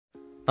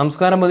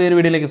നമസ്കാരം, പുതിയൊരു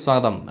വീഡിയോയിലേക്ക്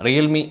സ്വാഗതം.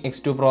 Realme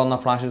X2 Pro എന്ന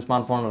ഫ്ലാഗ്ഷിപ്പ്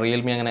സ്മാർട്ട് ഫോൺ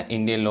Realme അങ്ങനെ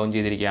ഇന്ത്യയിൽ ലോഞ്ച്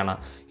ചെയ്തിരിക്കുകയാണ്.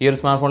 ഈ ഒരു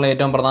സ്മാർട്ട് ഫോണിലെ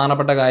ഏറ്റവും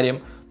പ്രധാനപ്പെട്ട കാര്യം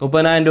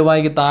 30,000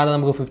 രൂപയ്ക്ക് താഴെ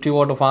നമുക്ക് 50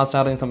 വാട്ട് ഫാസ്റ്റ്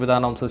ചാർജിംഗ്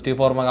സംവിധാനം,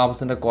 64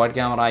 മെഗാപിക്സലിന്റെ ക്വാഡ്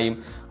ക്യാമറയും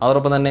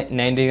അതോടൊപ്പം തന്നെ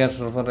 90 ഹെർട്സ്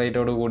റിഫ്രഷ്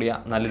റേറ്റോട് കൂടിയ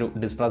നല്ലൊരു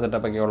ഡിസ്പ്ലേ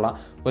സെറ്റപ്പ് ഒക്കെയുള്ള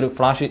ഒരു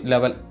ഫ്ലാഗ്ഷിപ്പ്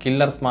ലെവൽ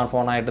കില്ലർ സ്മാർട്ട്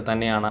ഫോണായിട്ട്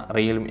തന്നെയാണ്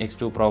Realme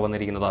X2 Pro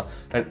വന്നിരിക്കുന്നത്.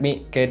 Redmi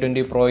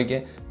K20 Proയ്ക്ക്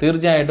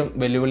തീർച്ചയായിട്ടും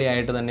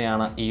വെല്ലുവിളിയായിട്ട്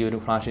തന്നെയാണ് ഈ ഒരു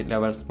ഫ്ലാഗ്ഷിപ്പ്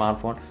ലെവൽ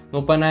സ്മാർട്ട് ഫോൺ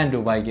 30,000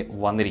 രൂപയ്ക്ക്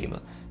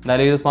വന്നിരിക്കുന്നത്.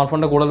 എന്തായാലും ഈ സ്മാർട്ട്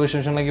ഫോണിൻ്റെ കൂടുതൽ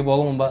വിശേഷങ്ങളിലേക്ക്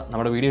പോകും മുമ്പ്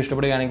നമ്മുടെ വീഡിയോ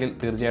ഇഷ്ടപ്പെടുകയാണെങ്കിൽ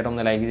തീർച്ചയായിട്ടും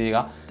ഒന്ന് ലൈക്ക് ചെയ്യുക.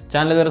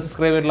 ചാനൽ ഇതുവരെ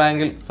സബ്സ്ക്രൈബ്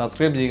ചെയ്തിട്ടില്ലെങ്കിൽ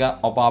സബ്സ്ക്രൈബ് ചെയ്യുക.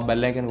 ഒപ്പം ആ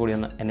ബെല്ലൈക്കൻ കൂടി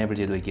ഒന്ന് എനേബിൾ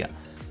ചെയ്ത് വയ്ക്കുക.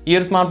 ഈ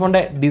ഒരു സ്മാർട്ട്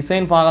ഫോണിൻ്റെ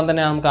ഡിസൈൻ ഭാഗം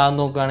തന്നെ നമുക്ക് ആദ്യം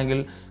നോക്കുകയാണെങ്കിൽ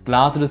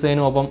ഗ്ലാസ്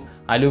ഡിസൈനും ഒപ്പം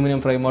അലൂമിനിയം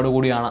ഫ്രെയിമോട്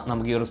കൂടിയാണ്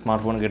നമുക്ക് ഈ ഒരു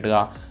സ്മാർട്ട് ഫോൺ കിട്ടുക.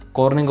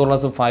 കോർണിംഗ്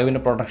കോർലസ്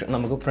 5ൻ്റെ പ്രൊട്ടക്ഷൻ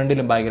നമുക്ക്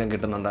ഫ്രണ്ടിലും ബാക്കിലും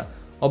കിട്ടുന്നുണ്ട്.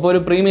 അപ്പോൾ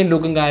ഒരു പ്രീമിയം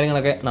ലുക്കും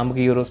കാര്യങ്ങളൊക്കെ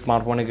നമുക്ക് ഈ ഒരു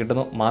സ്മാർട്ട് ഫോണിൽ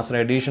കിട്ടുന്നു. മാസ്റ്റർ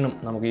എഡീഷനും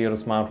നമുക്ക് ഈ ഒരു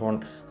സ്മാർട്ട് ഫോൺ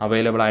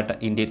അവൈലബിൾ ആയിട്ട്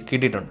ഇന്ത്യയിൽ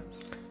കിട്ടിയിട്ടുണ്ട്.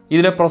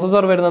 ഇതിലെ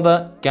പ്രൊസസ്സർ വരുന്നത്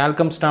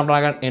Qualcomm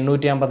Snapdragon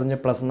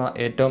 855+ എന്ന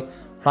ഏറ്റവും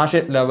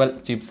ഫ്ലാഗ്ഷിപ്പ് ലെവൽ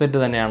ചിപ്സെറ്റ്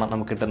തന്നെയാണ്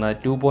നമുക്ക് കിട്ടുന്നത്.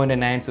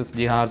 2.96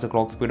 GHz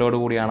ക്ലോക്ക് സ്പീഡോട്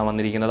കൂടിയാണ്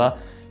വന്നിരിക്കുന്നത്.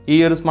 ഈ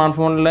ഒരു സ്മാർട്ട്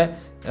ഫോണിലെ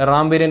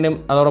റാം വേരിയൻറ്റും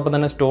അതോടൊപ്പം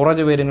തന്നെ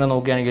സ്റ്റോറേജ് വേരിയൻറ്റും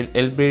നോക്കുകയാണെങ്കിൽ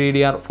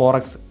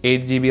LPDDR4X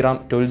 8GB RAM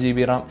 12GB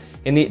RAM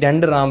എന്നീ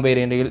രണ്ട് റാം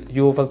വേരിയൻറ്റുകൾ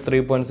UFS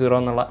 3.0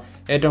 എന്നുള്ള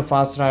ഏറ്റവും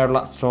ഫാസ്റ്റായുള്ള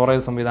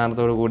സ്റ്റോറേജ്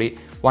സംവിധാനത്തോടു കൂടി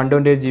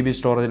 128GB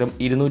സ്റ്റോറേജിലും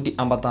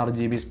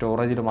 256GB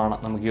സ്റ്റോറേജിലുമാണ്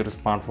നമുക്ക് ഈ ഒരു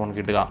സ്മാർട്ട് ഫോൺ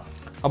കിട്ടുക.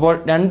 അപ്പോൾ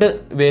രണ്ട്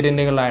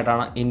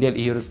വേരിയൻറ്റുകളിലായിട്ടാണ് ഇന്ത്യയിൽ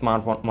ഈ ഒരു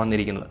സ്മാർട്ട് ഫോൺ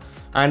വന്നിരിക്കുന്നത്.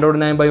 Android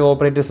 9 by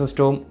ഓപ്പറേറ്റിംഗ്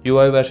സിസ്റ്റവും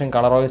UI വേർഷൻ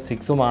ColorOS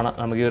 6ഉമാണ്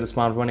നമുക്ക് ഈ ഒരു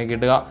സ്മാർട്ട് ഫോണിൽ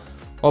കിട്ടുക.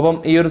 ഒപ്പം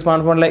ഈ ഒരു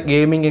സ്മാർട്ട് ഫോണിലെ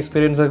ഗെയിമിംഗ്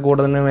എക്സ്പീരിയൻസ്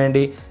കൂടുന്നതിന്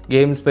വേണ്ടി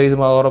ഗെയിം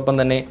സ്പേസും അതോടൊപ്പം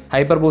തന്നെ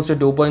ഹൈപ്പർ ബൂസ്റ്റ്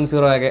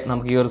 2.0 ഒക്കെ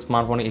നമുക്ക് ഈ ഒരു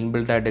സ്മാർട്ട് ഫോൺ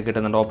ഇൻബിൽട്ട് ആയിട്ട്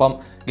കിട്ടുന്നുണ്ട്. ഒപ്പം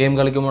ഗെയിം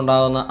കളിക്കുമ്പോൾ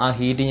ഉണ്ടാകുന്ന ആ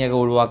ഹീറ്റിംഗ് ഒക്കെ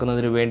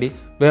ഒഴിവാക്കുന്നതിന് വേണ്ടി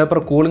വേപ്പർ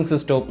കൂളിംഗ്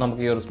സിസ്റ്റവും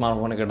നമുക്ക് ഈ ഒരു സ്മാർട്ട്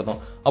ഫോണിൽ കിട്ടുന്നു.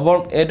 അപ്പോൾ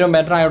ഏറ്റവും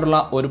ബെറ്റർ ആയിട്ടുള്ള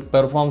ഒരു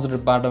performance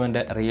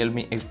department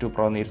Realme X2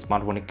 Pro എന്ന ഈ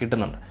സ്മാർട്ട് ഫോണിൽ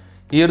കിട്ടുന്നുണ്ട്.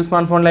 ഈ ഒരു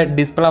സ്മാർട്ട് ഫോണിലെ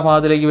ഡിസ്പ്ലേ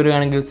ഭാഗത്തിലേക്ക്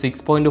വരികയാണെങ്കിൽ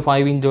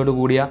 6.5 ഇഞ്ചോട്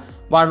കൂടിയ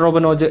wardrobe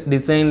notch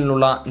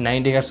ഡിസൈനിലുള്ള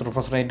 90 hertz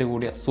refresh rate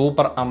കൂടിയ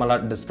സൂപ്പർ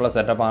AMOLED ഡിസ്പ്ലേ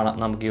സെറ്റപ്പാണ്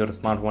നമുക്ക് ഈ ഒരു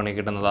സ്മാർട്ട് ഫോണിൽ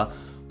കിട്ടുന്നത്.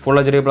 ഫുൾ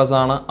HD+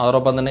 ആണ്.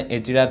 അതോടൊപ്പം തന്നെ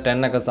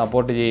HDR10 ഒക്കെ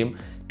സപ്പോർട്ട് ചെയ്യും.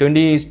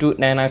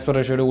 20:9 ആസ്പെക്ട്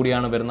റേഷ്യോട്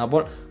കൂടിയാണ് വരുന്നത്.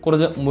 അപ്പോൾ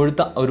കുറച്ച്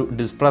മുഴുത്ത ഒരു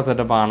ഡിസ്പ്ലേ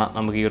സെറ്റപ്പാണ്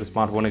നമുക്ക് ഈ ഒരു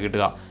സ്മാർട്ട് ഫോണിൽ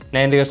കിട്ടുക.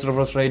 90 ഹെർട്സ്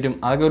റിഫ്രഷ് റേറ്റും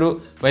അതൊക്കെ ഒരു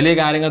വലിയ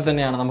കാര്യങ്ങൾ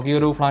തന്നെയാണ്. നമുക്ക് ഈ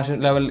ഒരു ഫ്ലാഷ്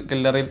ലെവൽ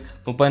കില്ലറിൽ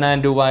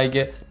 30,000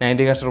 രൂപയ്ക്ക്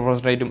 90 ഹെർട്സ്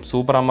റിഫ്രഷ് റേറ്റും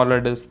സൂപ്പർ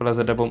AMOLED ഡിസ്പ്ലേ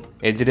സെറ്റപ്പും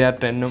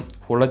HDR10ഉം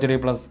ഫുൾ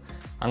HD+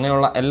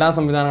 അങ്ങനെയുള്ള എല്ലാ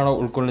സംവിധാനങ്ങളും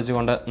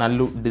ഉൾക്കൊള്ളിച്ചുകൊണ്ട്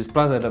നല്ലൊരു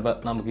ഡിസ്പ്ലേ സെറ്റപ്പ്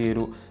നമുക്ക് ഈ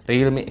ഒരു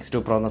Realme X2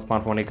 Pro എന്ന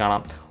സ്മാർട്ട് ഫോണിൽ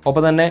കാണാം.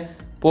 ഒപ്പം തന്നെ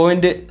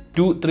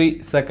 0.23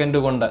 സെക്കൻഡ്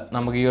കൊണ്ട്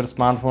നമുക്ക് ഈ ഒരു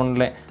സ്മാർട്ട്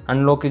ഫോണിലെ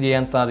അൺലോക്ക്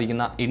ചെയ്യാൻ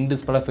സാധിക്കുന്ന ഇൻ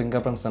ഡിസ്പ്ലേ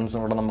ഫിംഗർ പ്രിൻറ്റ്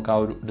സെൻസറോടെ നമുക്ക് ആ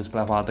ഒരു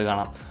ഡിസ്പ്ലേ ഭാഗത്ത്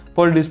കാണാം.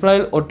 അപ്പോൾ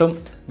ഡിസ്പ്ലേയിൽ ഒട്ടും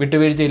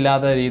വിട്ടുവീഴ്ച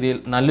ഇല്ലാത്ത രീതിയിൽ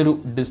നല്ലൊരു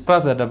ഡിസ്പ്ലേ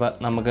സെറ്റപ്പ്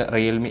നമുക്ക്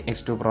Realme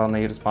X2 Pro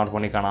എന്ന ഈ ഒരു സ്മാർട്ട്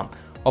ഫോണിൽ കാണാം.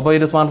 അപ്പോൾ ഈ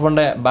ഒരു സ്മാർട്ട്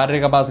ഫോണിൻ്റെ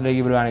ബാറ്ററി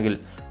കപ്പാസിറ്റിയിലേക്ക് വരുവാണെങ്കിൽ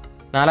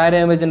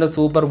 4000 mAh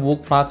super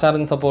book fast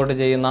charging support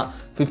ചെയ്യുന്ന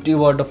 50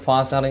 വാട്ട്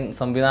ഫാസ്റ്റ് ചാർജിങ്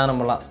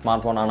സംവിധാനമുള്ള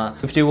സ്മാർട്ട് ഫോണാണ്.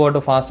 50 വാട്ട്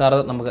ഫാസ്റ്റ്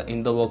ചാർജ് നമുക്ക് ഇൻ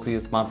ദ ബോക്സ് ഈ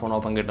സ്മാർട്ട് ഫോൺ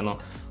ഓപ്പൺ കിട്ടുന്നു.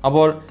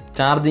 അപ്പോൾ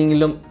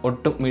ചാർജിങ്ങിലും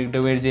ഒട്ടും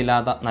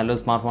വിട്ടുവീഴ്ചയില്ലാത്ത നല്ലൊരു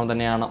സ്മാർട്ട് ഫോൺ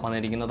തന്നെയാണ്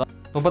വന്നിരിക്കുന്നത്.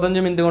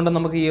 35 മിനിറ്റ് കൊണ്ട്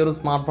നമുക്ക് ഈ ഒരു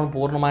സ്മാർട്ട് ഫോൺ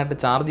പൂർണ്ണമായിട്ട്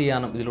ചാർജ്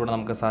ചെയ്യാനും ഇതിലൂടെ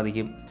നമുക്ക്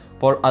സാധിക്കും.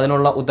 അപ്പോൾ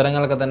അതിനുള്ള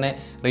ഉത്തരങ്ങളൊക്കെ തന്നെ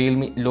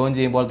Realme ലോഞ്ച്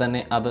ചെയ്യുമ്പോൾ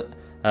തന്നെ അത്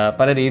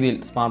പല രീതിയിൽ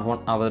സ്മാർട്ട് ഫോൺ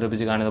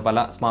അവതരിപ്പിച്ച് കാണിക്കുന്നു. പല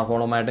സ്മാർട്ട്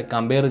ഫോണുമായിട്ട്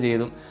കമ്പയർ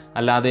ചെയ്തും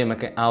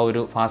അല്ലാതെയുമൊക്കെ ആ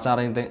ഒരു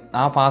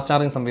ഫാസ്റ്റ്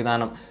ചാർജിങ്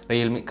സംവിധാനം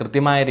Realme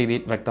കൃത്യമായ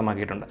രീതിയിൽ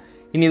വ്യക്തമാക്കിയിട്ടുണ്ട്.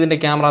 ഇനി ഇതിൻ്റെ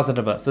ക്യാമറ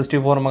സെറ്റപ്പ്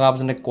 64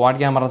 മെഗാപിക്സലിൻ്റെ ക്വാഡ്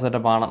ക്യാമറ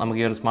സെറ്റപ്പാണ് നമുക്ക്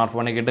ഈ ഒരു സ്മാർട്ട്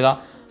ഫോണിൽ കിട്ടുക.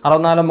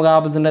 64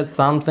 മെഗാപിക്സലിൻ്റെ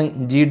സാംസങ്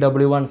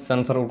GW1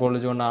 സെൻസർ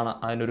ഉൾക്കൊള്ളിച്ചുകൊണ്ടാണ്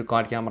അതിനൊരു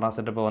ക്വാഡ് ക്യാമറ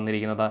സെറ്റപ്പ്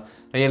വന്നിരിക്കുന്നത്.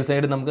 റിയൽ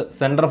സൈഡ് നമുക്ക്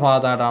സെൻറ്റർ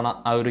ഭാഗത്തായിട്ടാണ്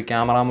ആ ഒരു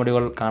ക്യാമറ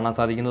മോഡുകൾ കാണാൻ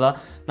സാധിക്കുന്നത്.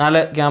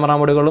 4 ക്യാമറ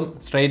മോഡുകളും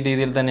സ്ട്രെയിറ്റ്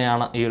രീതിയിൽ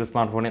തന്നെയാണ് ഈ ഒരു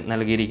സ്മാർട്ട് ഫോണിൽ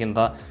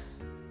നൽകിയിരിക്കുന്നത്.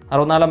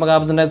 64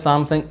 മെഗാപിക്സലിൻ്റെ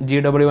സാംസങ്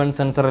GW1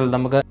 സെൻസറിൽ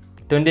നമുക്ക്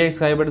 20x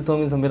ഹൈബ്രിഡ്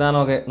സൂമിംഗ്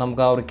സംവിധാനമൊക്കെ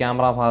നമുക്ക് ആ ഒരു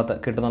ക്യാമറ ഭാഗത്ത്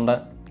കിട്ടുന്നുണ്ട്.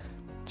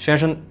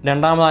 ശേഷം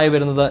രണ്ടാമതായി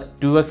വരുന്നത്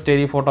 2x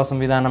ടെലിഫോട്ടോ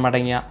സംവിധാനം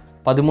അടങ്ങിയ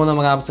 13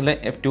 മെഗാപിക്സലിലെ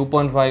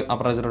f2.5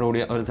 അപ്പർച്ചറോട്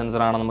കൂടിയ ഒരു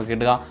സെൻസറാണ് നമുക്ക്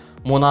കിട്ടുക.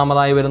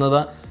 മൂന്നാമതായി വരുന്നത്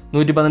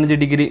 115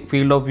 ഡിഗ്രി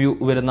ഫീൽഡ് ഓഫ് വ്യൂ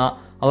വരുന്ന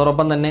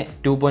അതോടൊപ്പം തന്നെ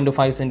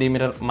 2.5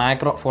 സെൻറ്റിമീറ്റർ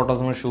മാക്രോ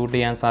ഫോട്ടോസുകൾ ഷൂട്ട്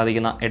ചെയ്യാൻ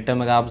സാധിക്കുന്ന 8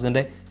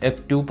 മെഗാപിക്സലിൻ്റെ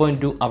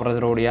f2.2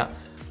 അപ്പർച്ചറോട് കൂടിയ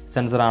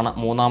സെൻസറാണ്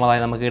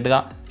മൂന്നാമതായി നമുക്ക് കിട്ടുക.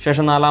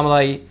 ശേഷം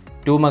നാലാമതായി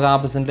 2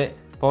 മെഗാപിക്സലിൻ്റെ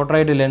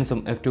പോർട്രേറ്റ് ലെൻസും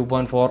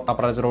f2.4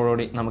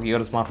 അപ്പർച്ചറോടുകൂടി നമുക്ക് ഈ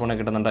ഒരു സ്മാർട്ട് ഫോണിൽ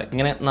കിട്ടുന്നുണ്ട്.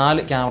 ഇങ്ങനെ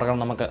 4 ക്യാമറകൾ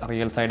നമുക്ക്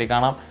റിയൽ സൈഡിൽ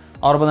കാണാം.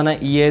 അതോടൊപ്പം തന്നെ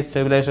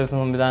സ്റ്റെബിലൈസേഷൻ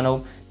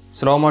സംവിധാനവും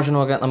സ്ലോ മോഷനും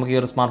ഒക്കെ നമുക്ക് ഈ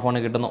ഒരു സ്മാർട്ട്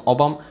ഫോണിൽ കിട്ടുന്നു.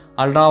 ഒപ്പം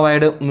അൾട്രാ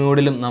വൈഡ്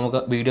മോഡിലും നമുക്ക്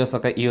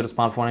വീഡിയോസൊക്കെ ഈ ഒരു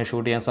സ്മാർട്ട് ഫോണിൽ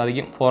ഷൂട്ട് ചെയ്യാൻ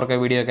സാധിക്കും. 4K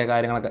വീഡിയോ ഒക്കെ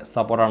കാര്യങ്ങളൊക്കെ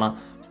സപ്പോർട്ടാണ്.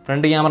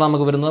 ഫ്രണ്ട് ക്യാമറ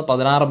നമുക്ക് വരുന്നത്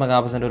 16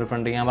 മെഗാപിക്സലിൻ്റെ ഒരു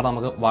ഫ്രണ്ട് ക്യാമറ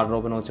നമുക്ക്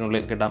വാർഡ്രോബ്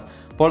നോച്ചിനുള്ളിൽ കിട്ടാം.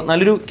 അപ്പോൾ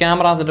നല്ലൊരു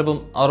ക്യാമറ സെറ്റപ്പും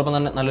അതോടൊപ്പം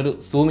തന്നെ നല്ലൊരു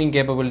സൂമിങ്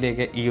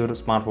കേപ്പബിലിറ്റിയൊക്കെ ഈ ഒരു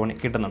സ്മാർട്ട് ഫോണിൽ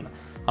കിട്ടുന്നുണ്ട്.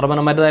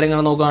 അതോടൊപ്പം മറ്റു കാര്യങ്ങൾ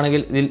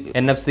നോക്കുകയാണെങ്കിൽ ഇതിൽ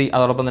NFC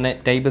അതോടൊപ്പം തന്നെ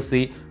Type-C,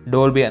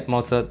 Dolby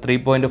Atmos,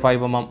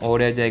 3.5mm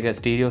audio Jack,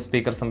 stereo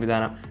speaker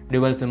സംവിധാനം,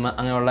 ഡ്യുവൽ സിം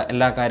അങ്ങനെയുള്ള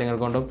എല്ലാ കാര്യങ്ങൾ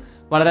കൊണ്ടും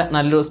വളരെ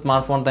നല്ലൊരു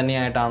സ്മാർട്ട് ഫോൺ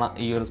തന്നെയായിട്ടാണ്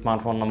ഈ ഒരു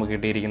സ്മാർട്ട് ഫോൺ നമുക്ക്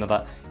കിട്ടിയിരിക്കുന്നത്.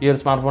 ഈ ഒരു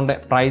സ്മാർട്ട് ഫോണിൻ്റെ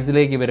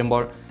പ്രൈസിലേക്ക്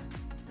വരുമ്പോൾ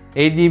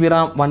 8GB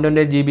RAM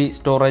 128GB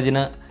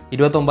സ്റ്റോറേജിന്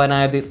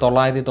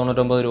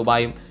 29,999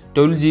 രൂപയും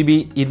 12GB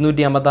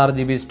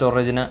 256GB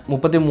സ്റ്റോറേജിന്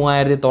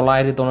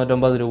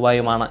 33,999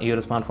 രൂപയുമാണ് ഈ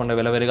ഒരു സ്മാർട്ട് ഫോണിൻ്റെ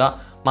വില വരിക.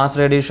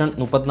 മാസ്റ്റർ എഡിഷൻ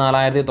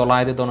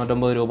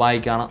 34,999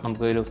 രൂപയ്ക്കാണ്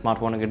നമുക്ക് ഒരു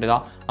സ്മാർട്ട് ഫോൺ കിട്ടുക.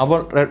 അപ്പോൾ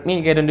റെഡ്മി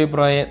K20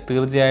 പ്രോയെ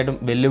തീർച്ചയായിട്ടും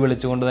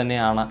വെല്ലുവിളിച്ചുകൊണ്ട്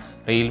തന്നെയാണ്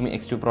Realme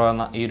X2 Pro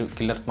എന്ന ഈ ഒരു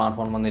കില്ലർ സ്മാർട്ട്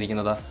ഫോൺ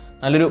വന്നിരിക്കുന്നത്.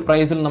 നല്ലൊരു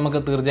പ്രൈസിൽ നമുക്ക്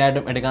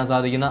തീർച്ചയായിട്ടും എടുക്കാൻ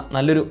സാധിക്കുന്ന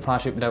നല്ലൊരു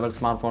ഫ്ലാഗ്ഷിപ്പ് ലെവൽ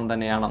സ്മാർട്ട് ഫോൺ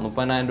തന്നെയാണ്.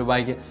 30,000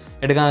 രൂപയ്ക്ക്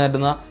എടുക്കാൻ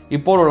പറ്റുന്ന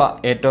ഇപ്പോഴുള്ള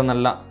ഏറ്റവും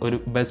നല്ല ഒരു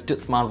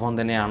ബെസ്റ്റ് സ്മാർട്ട് ഫോൺ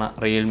തന്നെയാണ്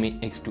Realme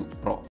X2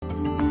 Pro.